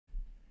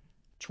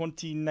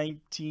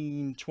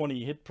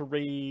2019-20 Hit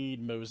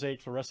Parade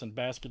Mosaic Fluorescent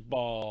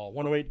Basketball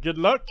 108. Good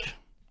luck.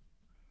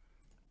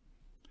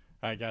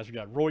 All right, guys, we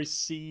got Royce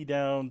C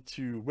down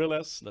to Will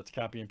S. Let's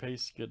copy and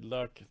paste. Good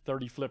luck.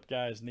 30 flip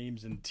guys,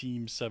 names and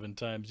teams 7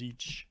 times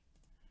each.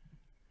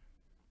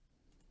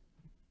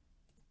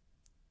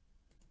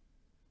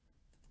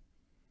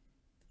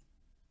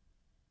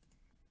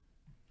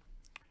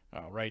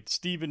 All right,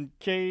 Stephen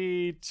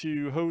K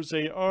to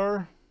Jose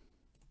R.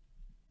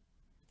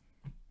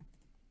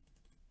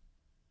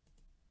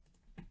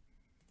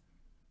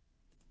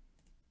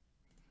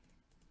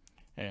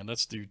 And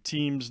let's do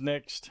teams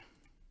next.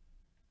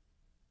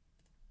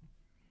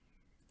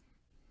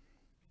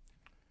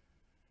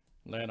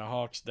 Atlanta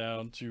Hawks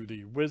down to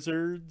the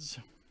Wizards.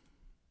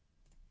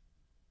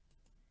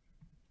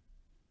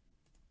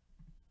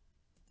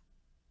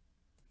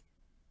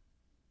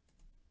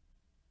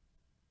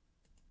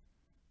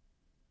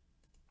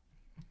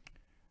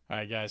 All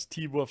right, guys,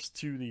 T-Wolves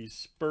to the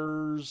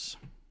Spurs.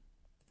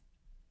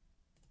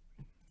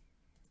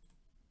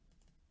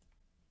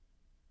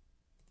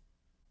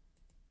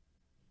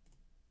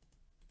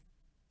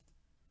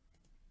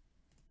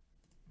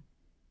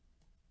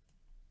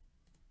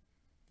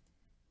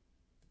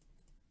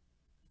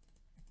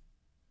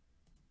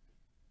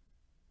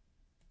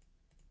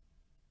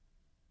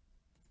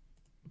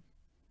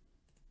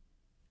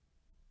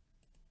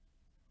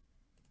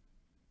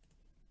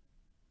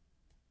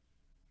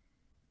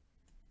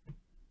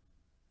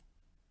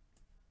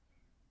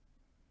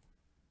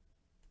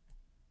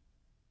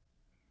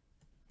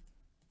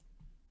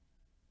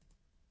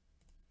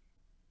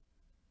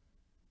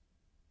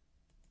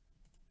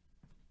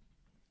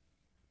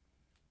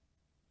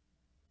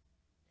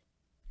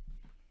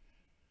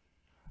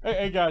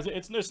 Hey guys,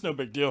 it's no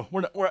big deal.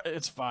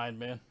 It's fine,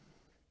 man.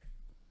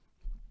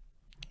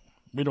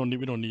 We don't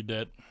need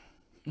that.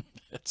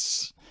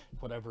 It's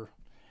whatever.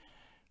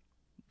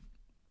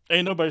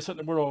 Ain't nobody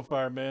setting the world on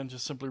fire, man.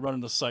 Just simply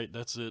running the site.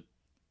 That's it.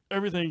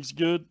 Everything's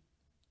good.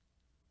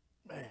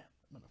 Man,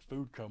 I'm in a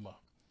food coma.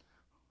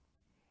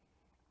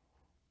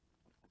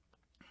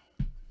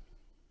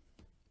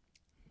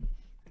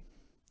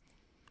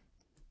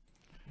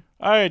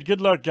 All right,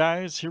 good luck,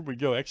 guys. Here we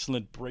go.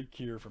 Excellent break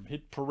here from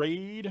Hit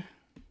Parade.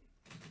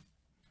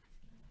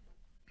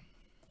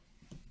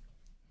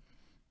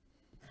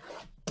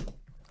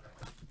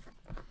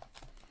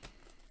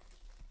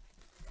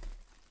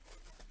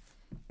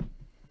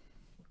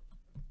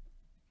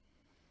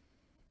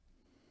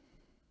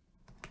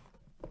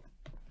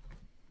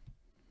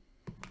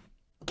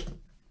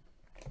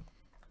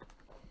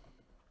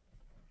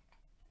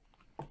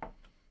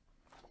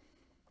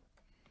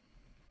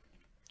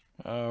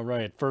 All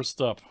right, first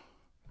up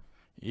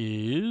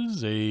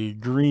is a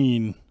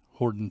green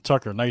Horton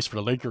Tucker. Nice for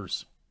the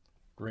Lakers.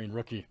 Green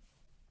rookie.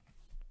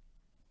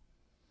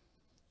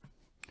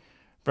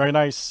 Very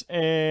nice.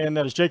 And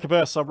that is Jacob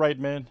S. All right,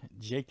 man.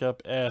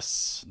 Jacob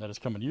S. That is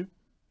coming to you.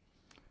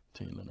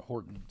 Taylor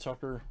Horton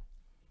Tucker.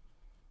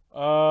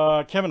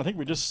 Kevin, I think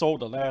we just sold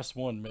the last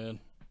one,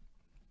 man.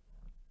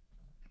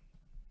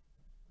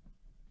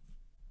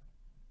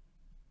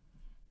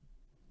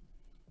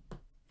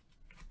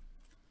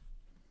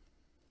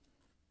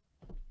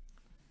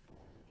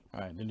 All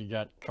right, then you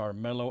got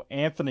Carmelo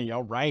Anthony.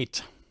 All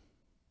right.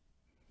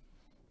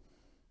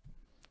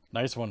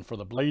 Nice one for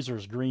the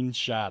Blazers, green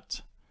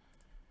shot.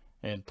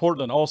 And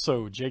Portland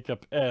also,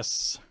 Jacob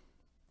S.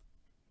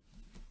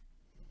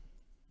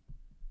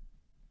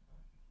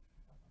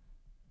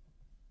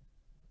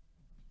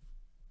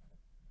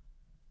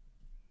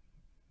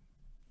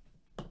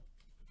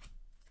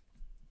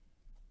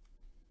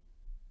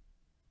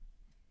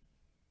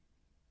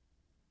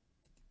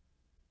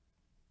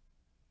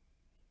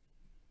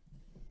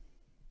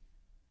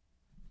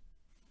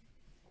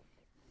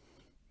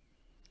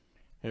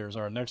 Here's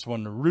our next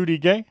one, Rudy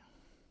Gay.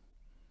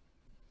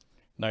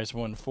 Nice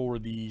one for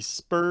the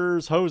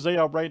Spurs. Jose,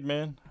 all right,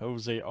 man.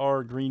 Jose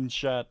R, green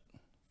shot.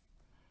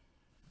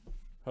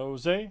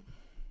 Jose.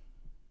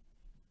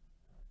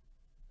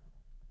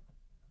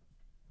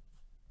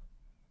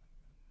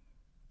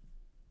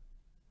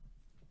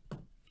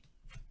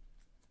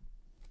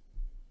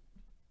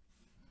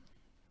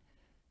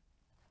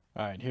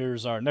 All right,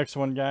 here's our next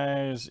one,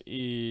 guys,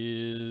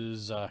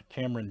 is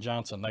Cameron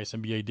Johnson. Nice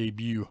NBA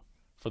debut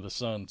for the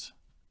Suns.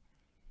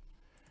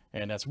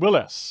 And that's Will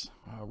S.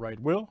 All right,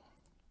 Will.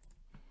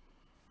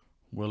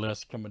 Will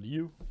S coming to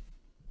you.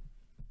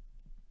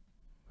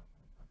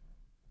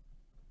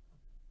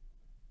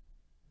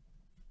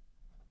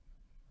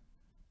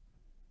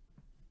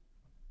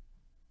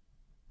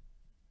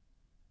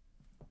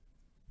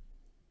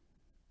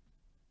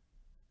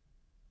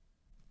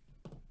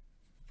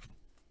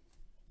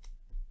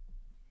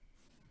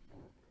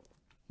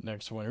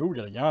 Next one. Ooh, we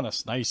got a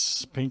Giannis.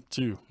 Nice pink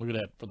too. Look at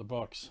that for the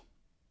Bucks.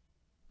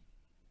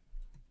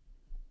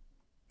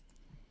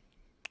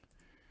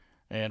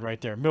 And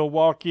right there,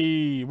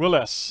 Milwaukee, Will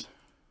S.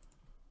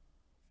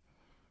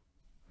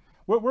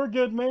 We're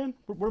good, man.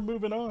 We're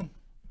moving on.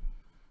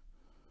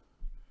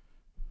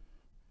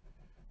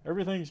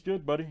 Everything's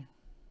good, buddy.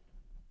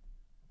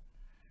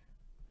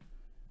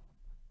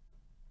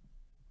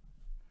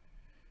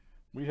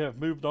 We have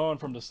moved on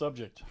from the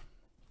subject.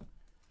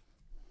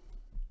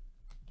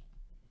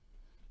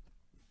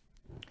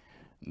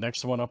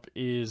 Next one up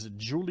is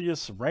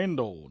Julius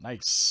Randle.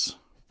 Nice.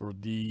 For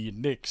the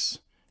Knicks.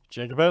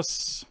 Jacob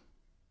S.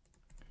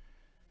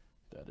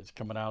 That is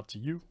coming out to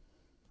you.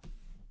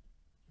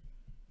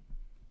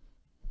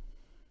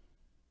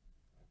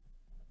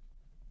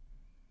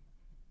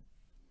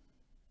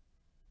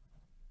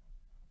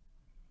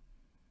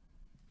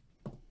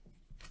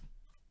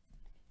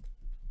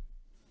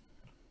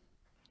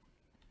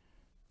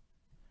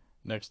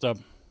 Next up,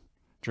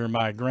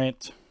 Jeremiah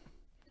Grant.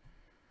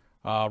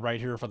 Right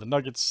here for the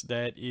Nuggets,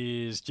 that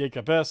is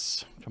Jacob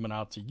S. Coming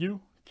out to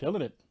you.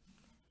 Killing it.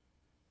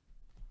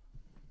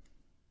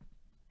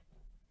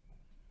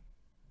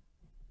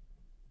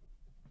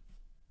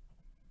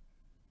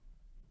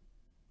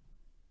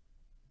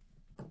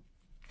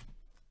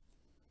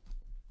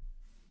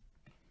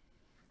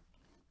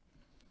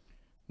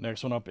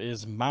 Next one up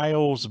is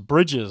Miles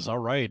Bridges. All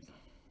right.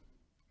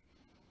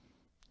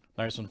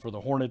 Nice one for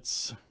the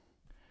Hornets.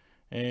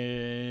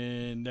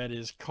 And that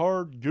is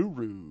Card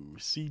Guru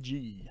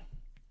CG.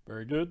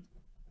 Very good.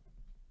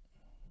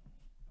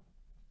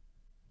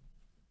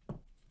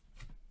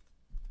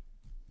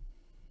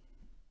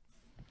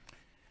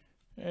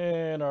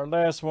 And our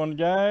last one,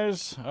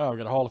 guys. Oh, we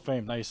got a Hall of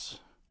Fame. Nice.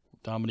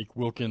 Dominique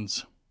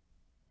Wilkins.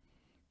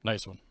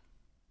 Nice one.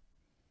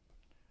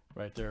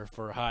 Right there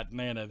for Hot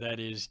Nana. That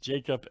is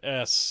Jacob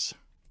S.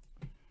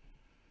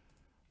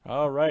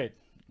 All right.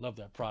 Love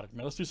that product,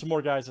 man. Let's do some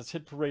more, guys. Let's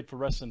hit Parade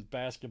Fluorescent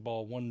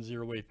Basketball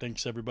 108.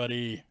 Thanks,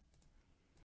 everybody.